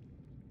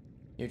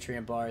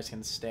 Nutrient bars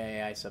can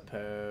stay, I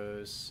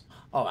suppose.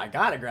 Oh, I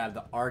gotta grab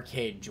the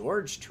Arcade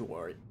George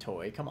toy.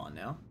 Come on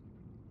now.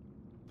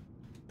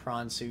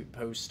 Prawn suit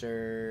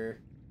poster.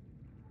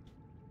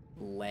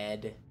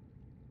 Lead.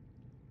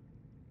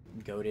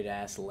 Goated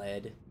ass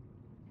lead.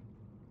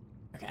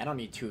 Okay, I don't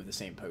need two of the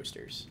same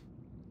posters.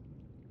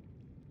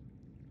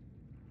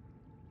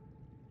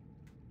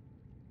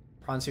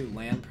 Prawn suit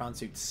land, prawn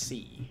suit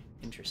sea.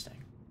 Interesting.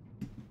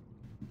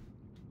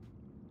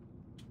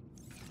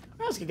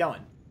 Let's get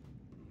going.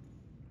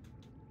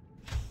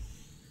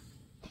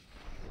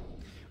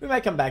 We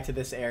might come back to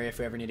this area if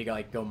we ever need to go,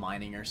 like, go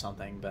mining or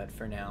something, but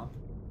for now,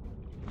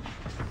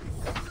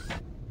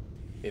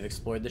 we've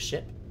explored the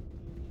ship.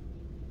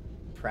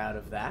 Proud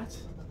of that.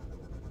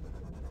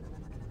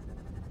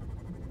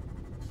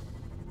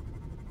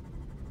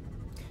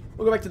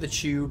 We'll go back to the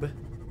tube.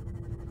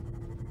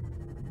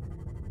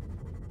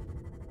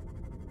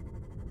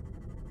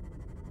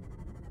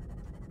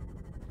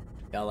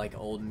 Y'all like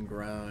old and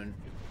grown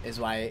is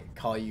why I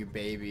call you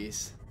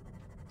babies.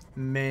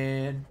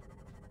 Man.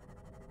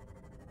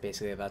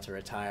 Basically about to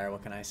retire,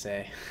 what can I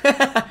say?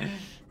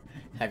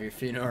 Have your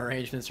funeral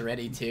arrangements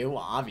ready too?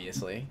 Well,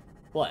 obviously.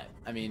 What?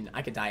 I mean,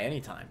 I could die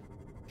anytime.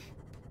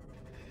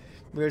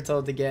 We were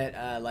told to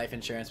get life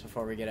insurance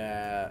before we get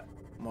a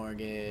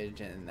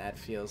mortgage, and that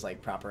feels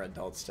like proper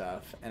adult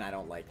stuff, and I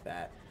don't like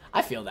that.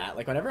 I feel that.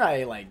 Like, whenever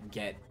I, like,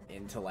 get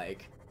into,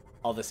 like,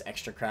 all this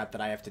extra crap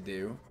that I have to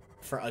do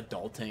for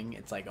adulting,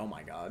 it's like, oh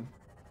my god.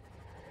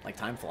 Like,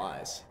 time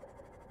flies.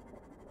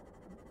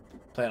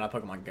 Play it on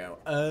Pokemon Go.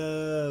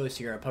 Oh,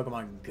 so you're a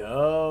Pokemon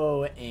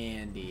Go,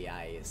 Andy.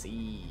 I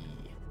see.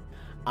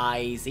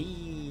 I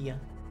see.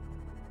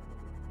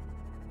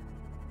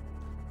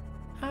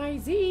 I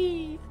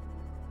see.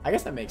 I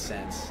guess that makes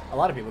sense. A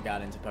lot of people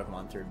got into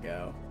Pokemon through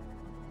Go.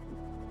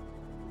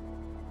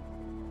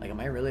 Like,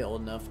 am I really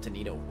old enough to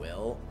need a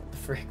will? What the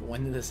frick?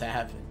 When did this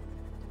happen?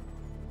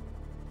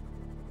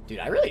 Dude,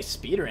 I really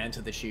speed ran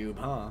to the tube,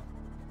 huh?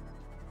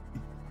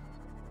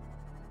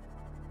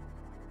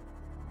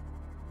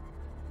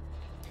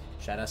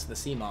 Shout out to the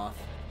Seamoth.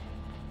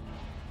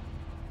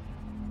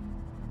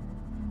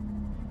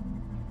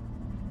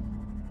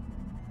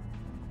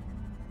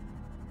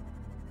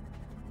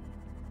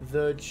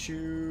 The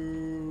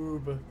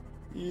tube.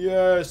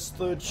 Yes,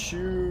 the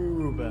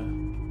tube.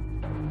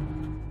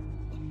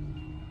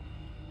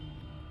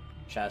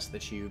 Shout out to the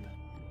tube.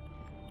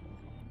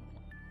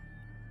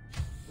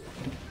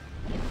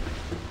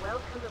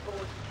 Welcome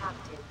aboard,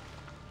 Captain.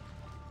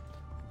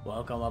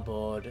 Welcome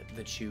aboard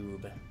the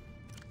tube.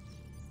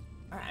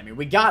 Alright, I mean,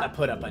 we gotta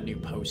put up a new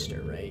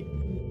poster, right?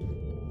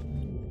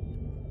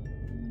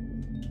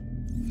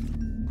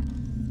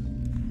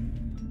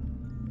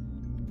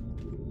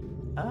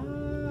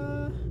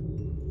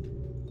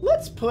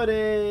 Let's put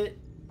it...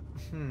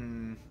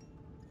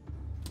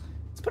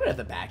 Let's put it at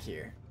the back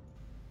here.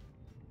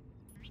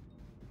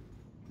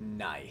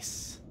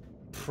 Nice.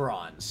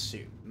 Prawn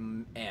suit.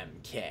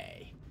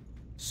 MK.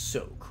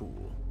 So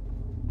cool.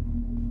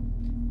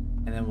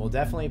 And then we'll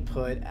definitely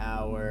put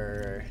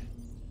our...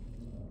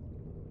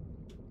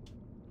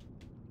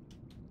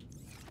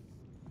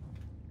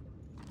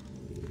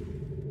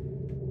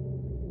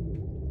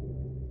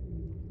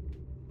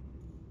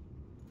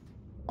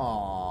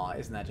 Aw,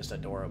 isn't that just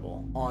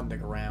adorable? On the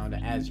ground,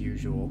 as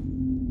usual.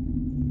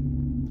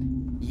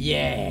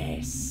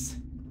 Yes!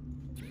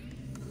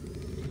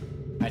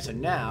 Alright, so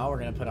now we're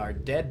gonna put our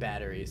dead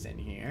batteries in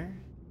here.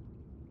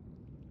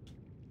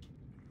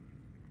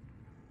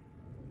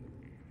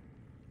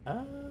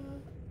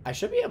 I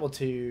should be able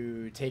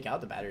to take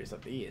out the batteries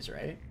of these,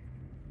 right?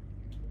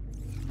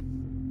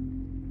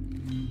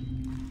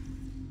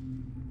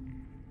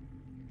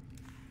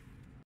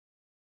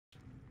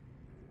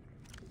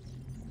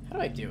 How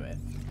do I do it?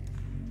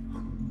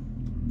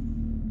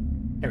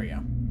 Here we go.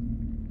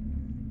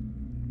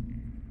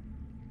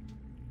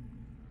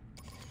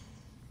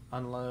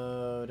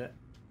 Unload.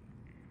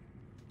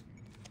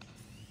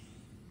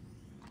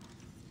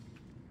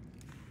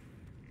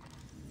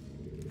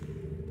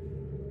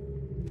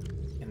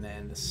 And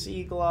then the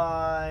Sea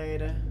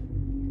Glide.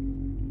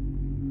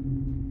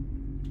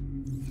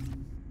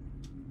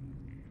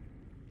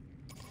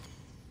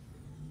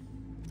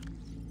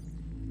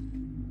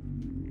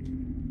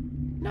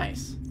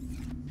 Nice.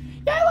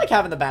 Yeah, I like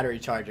having the battery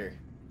charger.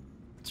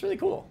 It's really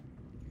cool.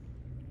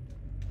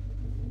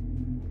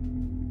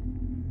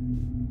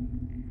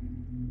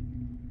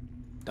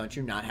 Don't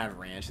you not have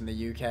ranch in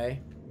the UK?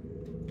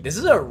 This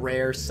is a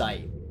rare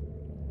sight.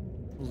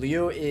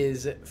 Leo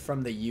is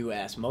from the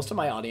US. Most of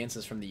my audience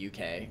is from the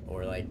UK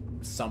or like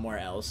somewhere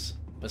else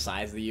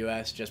besides the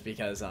US just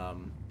because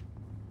of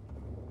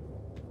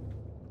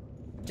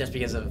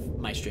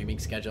my streaming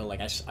schedule.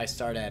 Like I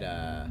start at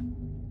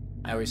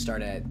I always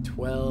start at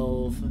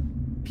 12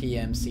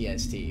 p.m.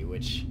 CST,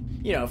 which,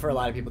 you know, for a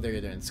lot of people, they're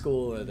either in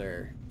school or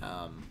they're,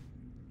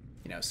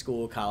 you know,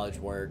 school, college,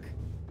 work,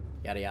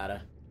 yada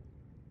yada.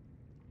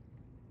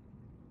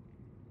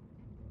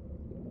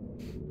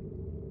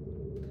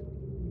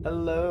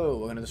 Hello,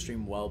 welcome to the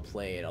stream. Well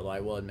played. Although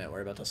I will admit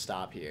we're about to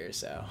stop here,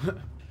 so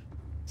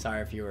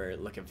sorry if you were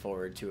looking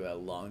forward to a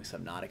long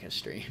Subnautica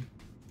stream.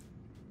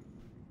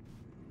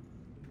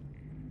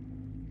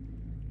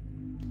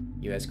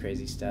 US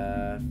crazy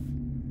stuff.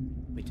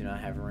 We do not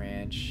have a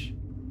ranch.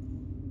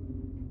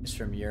 It's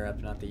from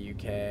Europe, not the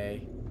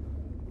UK.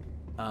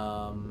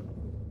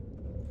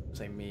 It's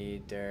like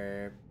me,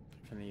 Derp,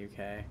 from the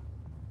UK.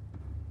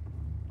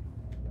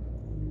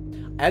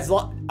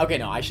 Okay,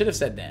 no, I should have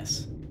said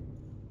this.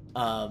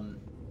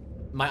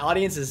 My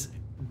audience is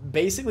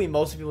basically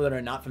most people that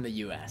are not from the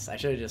US. I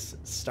should have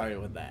just started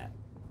with that.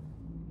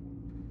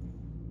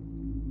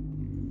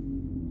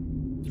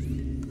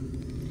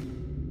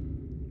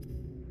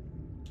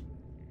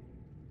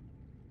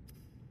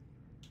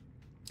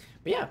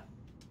 But yeah,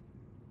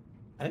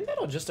 I think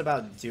that'll just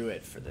about do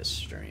it for this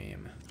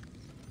stream.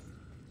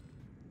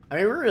 I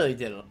mean, we really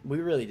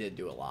did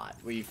do a lot.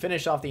 We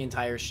finished off the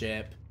entire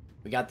ship.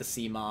 We got the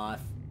sea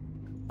moth.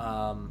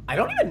 I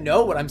don't even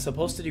know what I'm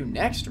supposed to do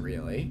next,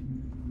 really.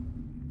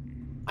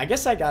 I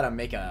guess I gotta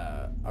make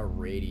a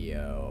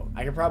radio.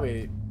 I could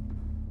probably...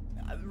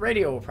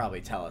 Radio will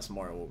probably tell us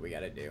more what we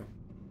gotta do.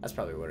 That's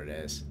probably what it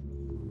is.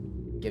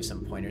 Give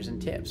some pointers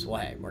and tips. Well,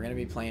 hey, we're gonna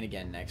be playing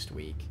again next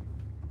week.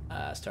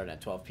 Starting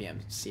at 12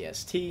 p.m.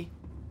 CST.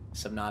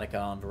 Subnautica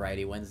on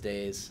Variety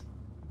Wednesdays,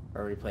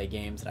 where we play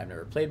games that I've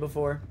never played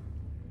before.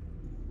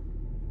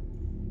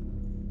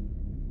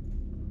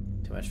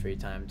 Too much free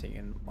time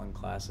taking one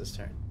class this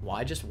turn.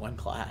 Why just one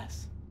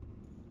class?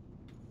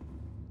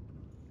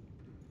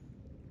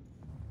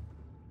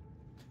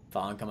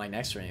 Following on my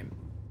next stream,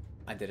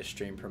 I did a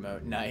stream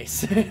promote.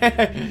 Nice.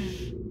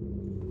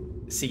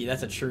 See,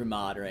 that's a true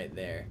mod right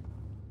there.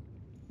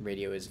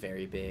 Radio is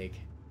very big.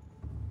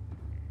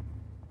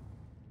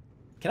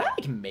 Can I,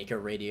 like, make a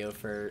radio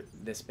for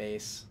this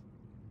base?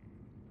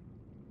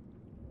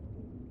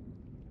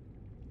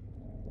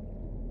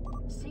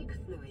 Seek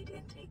fluid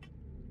intake.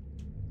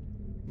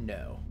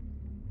 No.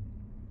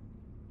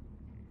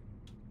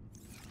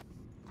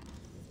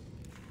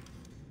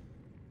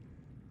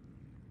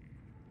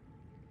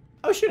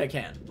 Oh, shoot, I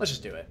can. Let's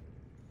just do it.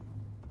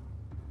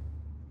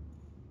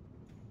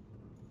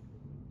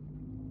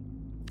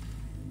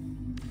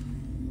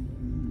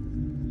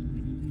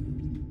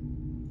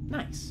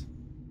 Nice.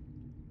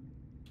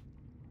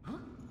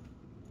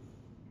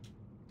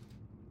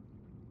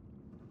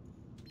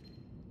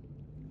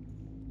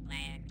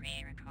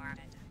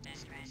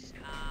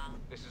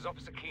 This is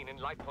Officer Keen in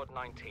Lightpod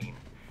 19.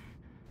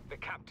 The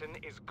captain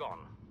is gone.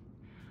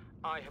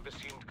 I have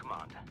assumed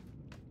command.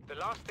 The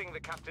last thing the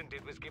captain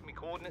did was give me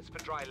coordinates for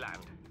dry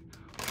land.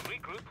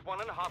 Regroup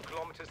 1.5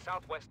 kilometers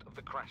southwest of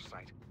the crash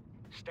site.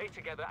 Stay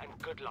together and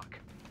good luck.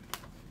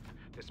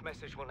 This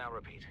message will now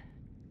repeat.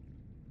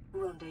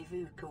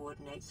 Rendezvous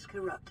coordinates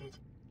corrupted.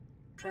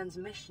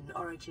 Transmission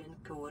origin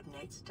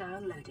coordinates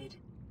downloaded.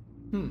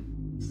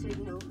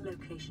 Signal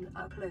location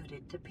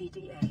uploaded to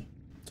PDA.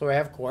 So I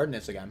have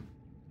coordinates again.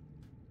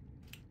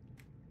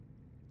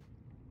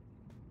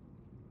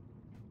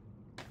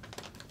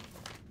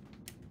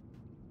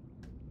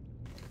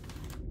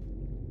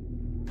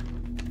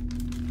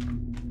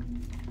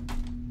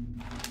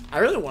 I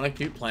really want to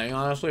keep playing,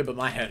 honestly, but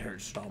my head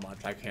hurts so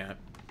much. I can't.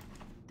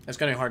 It's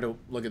getting hard to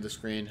look at the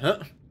screen. Huh?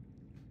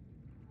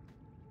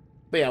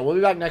 But yeah, we'll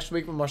be back next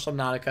week with more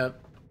Subnautica.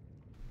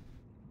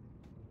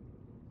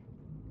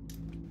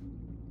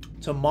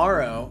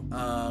 Tomorrow,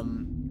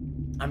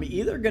 I'm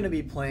either going to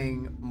be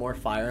playing more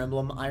Fire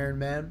Emblem Iron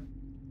Man,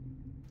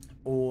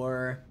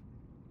 or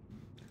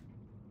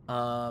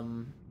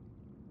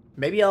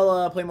maybe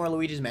I'll play more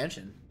Luigi's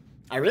Mansion.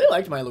 I really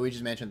liked my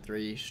Luigi's Mansion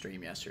 3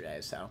 stream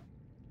yesterday, so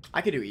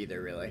I could do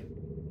either, really.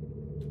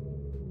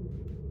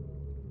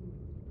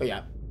 But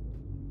yeah,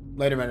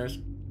 later,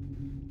 Menners.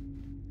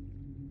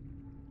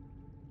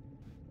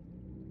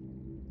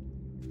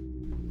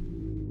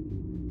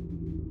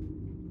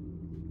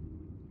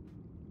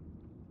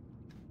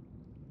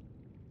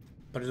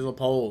 Put it to the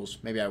polls.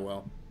 Maybe I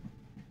will.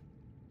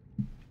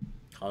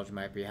 College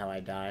might be how I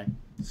die.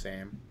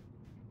 Same.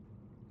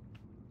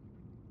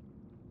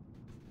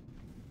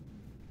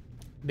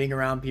 Being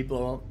around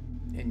people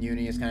in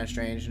uni is kind of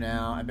strange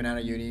now. I've been out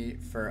of uni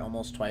for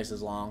almost twice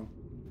as long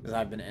as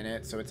I've been in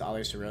it, so it's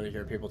always surreal to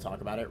hear people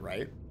talk about it,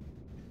 right?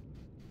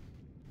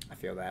 I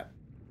feel that.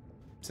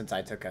 Since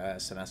I took a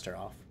semester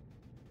off.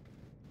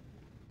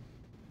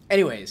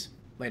 Anyways,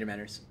 later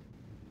matters.